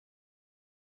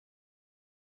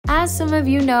As some of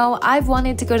you know, I've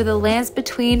wanted to go to the lands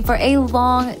between for a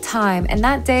long time, and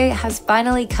that day has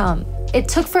finally come. It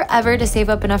took forever to save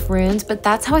up enough runes, but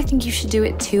that's how I think you should do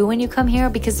it too when you come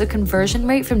here, because the conversion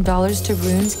rate from dollars to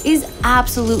runes is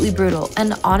absolutely brutal,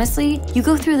 and honestly, you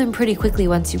go through them pretty quickly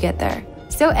once you get there.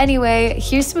 So anyway,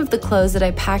 here's some of the clothes that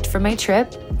I packed for my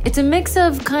trip. It's a mix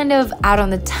of kind of out on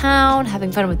the town,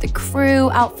 having fun with the crew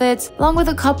outfits, along with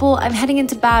a couple I'm heading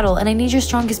into battle and I need your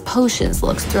strongest potions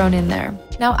looks thrown in there.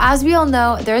 Now, as we all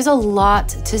know, there's a lot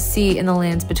to see in the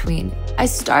lands between. I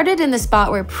started in the spot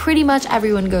where pretty much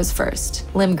everyone goes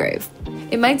first, Limgrave.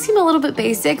 It might seem a little bit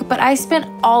basic, but I spent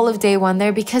all of day one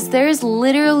there because there is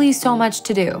literally so much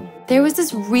to do. There was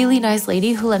this really nice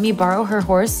lady who let me borrow her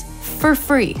horse for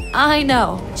free. I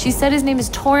know. She said his name is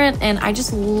Torrent and I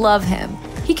just love him.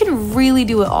 He can really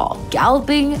do it all.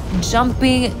 Galloping,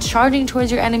 jumping, charging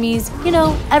towards your enemies. You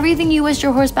know, everything you wish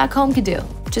your horse back home could do.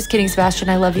 Just kidding, Sebastian,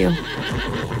 I love you.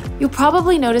 You'll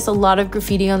probably notice a lot of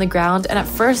graffiti on the ground, and at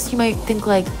first you might think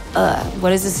like,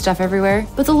 what is this stuff everywhere?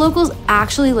 But the locals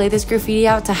actually lay this graffiti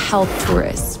out to help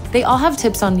tourists. They all have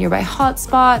tips on nearby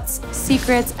hotspots,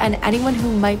 secrets, and anyone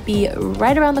who might be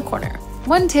right around the corner.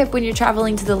 One tip when you're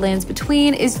traveling to the lands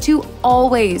between is to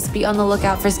always be on the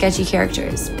lookout for sketchy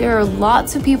characters. There are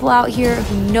lots of people out here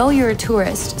who know you're a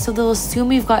tourist, so they'll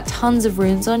assume you've got tons of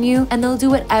runes on you and they'll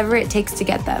do whatever it takes to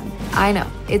get them. I know,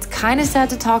 it's kind of sad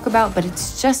to talk about, but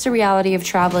it's just a reality of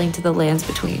traveling to the lands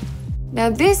between. Now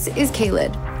this is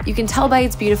Caelid. You can tell by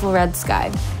its beautiful red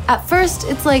sky. At first,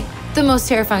 it's like the most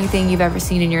terrifying thing you've ever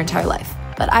seen in your entire life.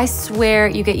 But I swear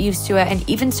you get used to it and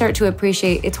even start to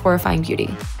appreciate its horrifying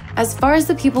beauty. As far as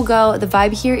the people go, the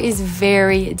vibe here is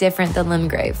very different than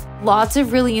Limgrave. Lots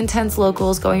of really intense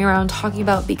locals going around talking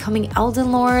about becoming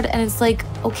Elden Lord, and it's like,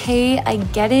 okay, I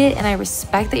get it and I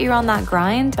respect that you're on that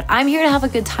grind, but I'm here to have a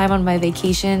good time on my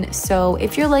vacation, so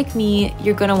if you're like me,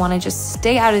 you're gonna wanna just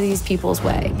stay out of these people's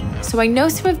way. So I know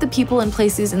some of the people and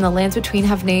places in the lands between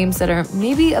have names that are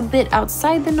maybe a bit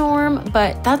outside the norm,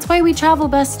 but that's why we travel,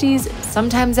 besties.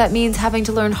 Sometimes that means having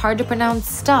to learn hard to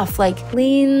pronounce stuff like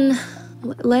Linley.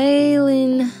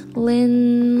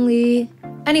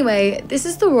 Anyway, this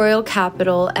is the royal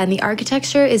capital and the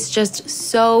architecture is just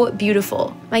so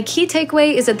beautiful. My key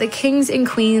takeaway is that the kings and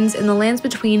queens in the lands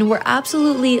between were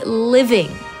absolutely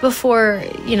living before,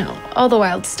 you know, all the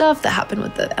wild stuff that happened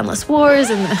with the endless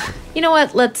wars and the... You know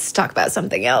what, let's talk about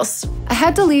something else. I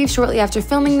had to leave shortly after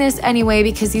filming this anyway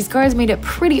because these guards made it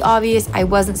pretty obvious I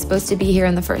wasn't supposed to be here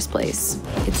in the first place.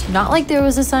 It's not like there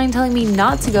was a sign telling me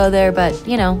not to go there, but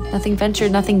you know, nothing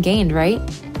ventured, nothing gained, right?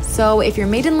 So if you're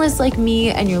maidenless like me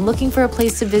and you're looking for a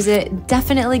place to visit,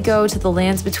 definitely go to the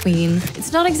lands between.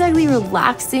 It's not exactly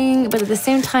relaxing, but at the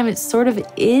same time it sort of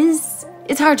is.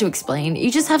 It's hard to explain,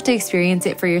 you just have to experience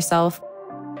it for yourself.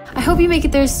 I hope you make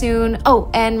it there soon. Oh,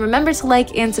 and remember to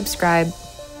like and subscribe.